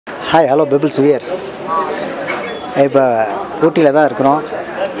Hi hello peoples wears. இப்போ ஊட்டியில் தான் இருக்கிறோம்.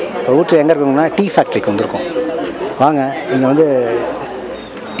 இப்போ ஊட்டியில் எங்கே இருக்கோம்னா டீ ஃபேக்ட்ரிக்கு வந்திருக்கோம். வாங்க, இங்கே வந்து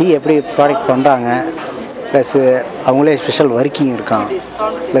டீ எப்படி ப்ராடக்ட் பண்ணுறாங்க, ப்ளஸ்ஸு அவங்களே ஸ்பெஷல் ஒர்க்கிங் இருக்கான்,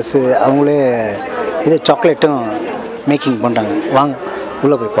 ப்ளஸ்ஸு அவங்களே இது சாக்லேட்டும் மேக்கிங் பண்ணுறாங்க. வாங்க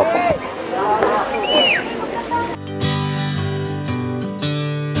உள்ளே போய் பார்ப்போம்.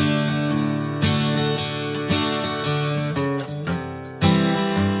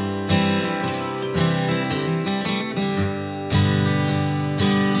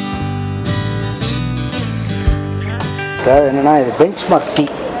 என்னென்னா இது பெஞ்ச் மார்க் டீ.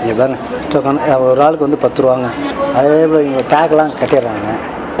 இங்கே பாருங்க, ஒரு ஆளுக்கு வந்து 10 ரூபாங்க. அதே போல் இங்கே டேக்லாம் கட்டிடுறாங்க.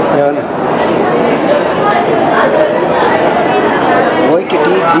 இங்கே வந்து white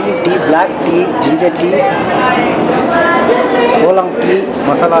tea, green tea, black tea, ginger tea, oolong tea,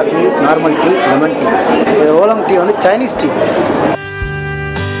 masala tea, normal tea, lemon tea. இது ஓலாங் டீ வந்து சைனீஸ் டீ.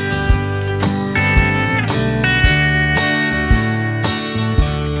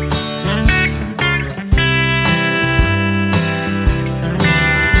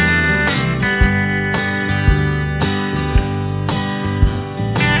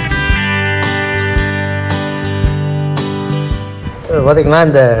 பார்த்திங்கன்னா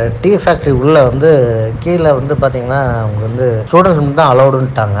இந்த டீ ஃபேக்ட்ரி உள்ளே வந்து கீழே வந்து பார்த்திங்கன்னா அவங்க வந்து ஸ்டூடெண்ட்ஸ் மட்டும் தான்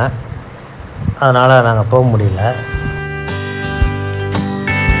அலௌடுன்ட்டாங்க. அதனால் நாங்கள் போக முடியல.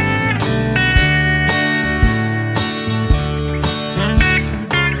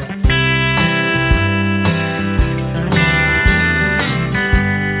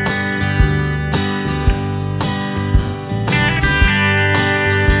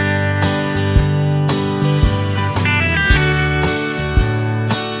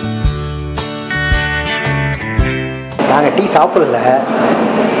 நாங்கள் டீ சாப்பிடல.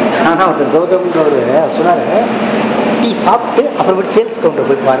 ஆனால் ஒருத்தர் கௌதம்ன்றவர் சொன்னார், டீ சாப்பிட்டு அப்புறமேட்டு சேல்ஸ் கவுண்டர்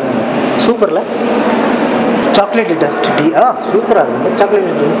போய் பாருங்கள். சூப்பரில் சாக்லேட் டஸ்ட் டீ. சூப்பராக இருக்கும்.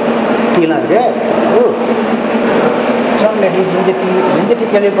 சாக்லேட் டீலாம் இருக்குது. ஓ, சாக்லேட் டீ, ஜிஞ்சர் டீ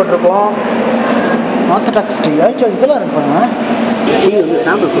கேள்விப்பட்டிருக்கோம். ஆர்த்தடாக்ஸ் டீ, ஆச்சோ இதெல்லாம் இருப்பாங்க. டீ வந்து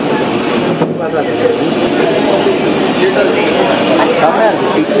சாம்பிள் கொடுத்துருக்கோம். செம்மையாக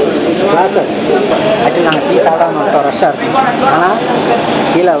இருக்குது டீ, கிளாஸாக இருக்குது. ஆக்சுவலி நாங்கள் டீ சாப்பிடாம மட்டும் ரஷ்ஷாக இருக்கும். ஆனால்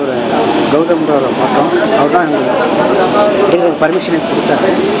கீழே அவர் கௌதம்ன்றவரை பார்த்தோம். அவர் தான் எங்களுக்கு பர்மிஷனை கொடுத்தாரு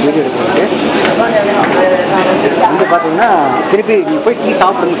வீடியோ எடுத்துக்கிட்டு. வந்து பார்த்தீங்கன்னா திருப்பி நீங்கள் போய் டீ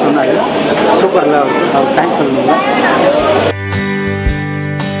சாப்பிடுங்கன்னு சொன்னார். சூப்பரில் அவர் தேங்க்ஸ் சொல்லணுங்க.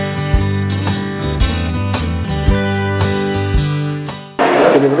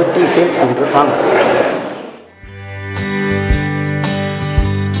 இது வந்து டீ சேல்ஸ் கவுண்டர். வாங்க.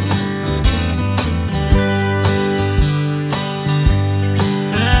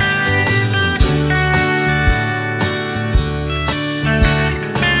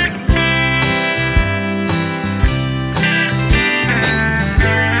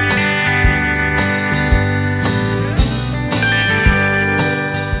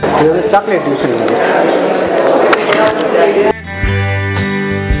 இது வந்து சாக்லேட் ஜூஸ் இருக்குது.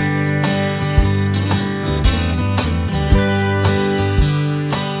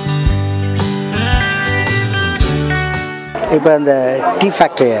 இப்போ அந்த டீ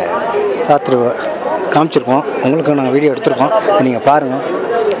ஃபேக்ட்ரியை பார்த்துட்டு காமிச்சிருக்கோம். உங்களுக்கு நாங்கள் வீடியோ எடுத்துருக்கோம், நீங்கள் பாருங்கள்.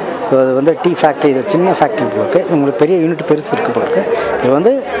 ஸோ அது வந்து டீ ஃபேக்ட்ரி, இது சின்ன ஃபேக்ட்ரி போல இருக்குது. உங்களுக்கு பெரிய யூனிட் பெருசு இருக்குது போல இருக்குது. இது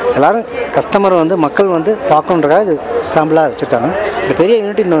வந்து எல்லோரும் கஸ்டமர் வந்து மக்கள் வந்து பார்க்கணுன்றக்காக இது சாம்பிளாக வச்சுருக்காங்க. இந்த பெரிய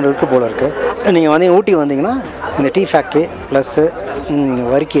யூனிட் இன்னொன்று இருக்குது போல இருக்குது. நீங்கள் வந்து ஊட்டி வந்தீங்கன்னா இந்த டீ ஃபேக்ட்ரி ப்ளஸ்ஸு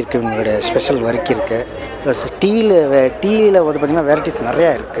வறுக்கி இருக்குது, உங்களுடைய ஸ்பெஷல் வறுக்கி இருக்குது. ப்ளஸ் டீயில் வந்து பார்த்திங்கன்னா வெரைட்டிஸ்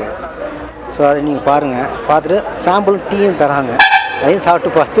நிறையா இருக்குது. ஸோ அதை நீங்கள் பாருங்கள். பார்த்துட்டு சாம்பிளும் டீயும் தராங்க. அதையும்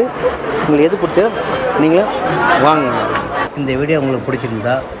சாப்பிட்டு பார்த்து உங்களுக்கு எது பிடிச்சதோ நீங்களும் வாங்குங்க. இந்த வீடியோ உங்களுக்கு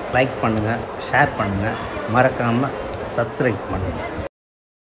பிடிச்சிருந்தா லைக் பண்ணுங்கள், ஷேர் பண்ணுங்கள், மறக்காமல் சப்ஸ்கிரைப் பண்ணுங்கள்.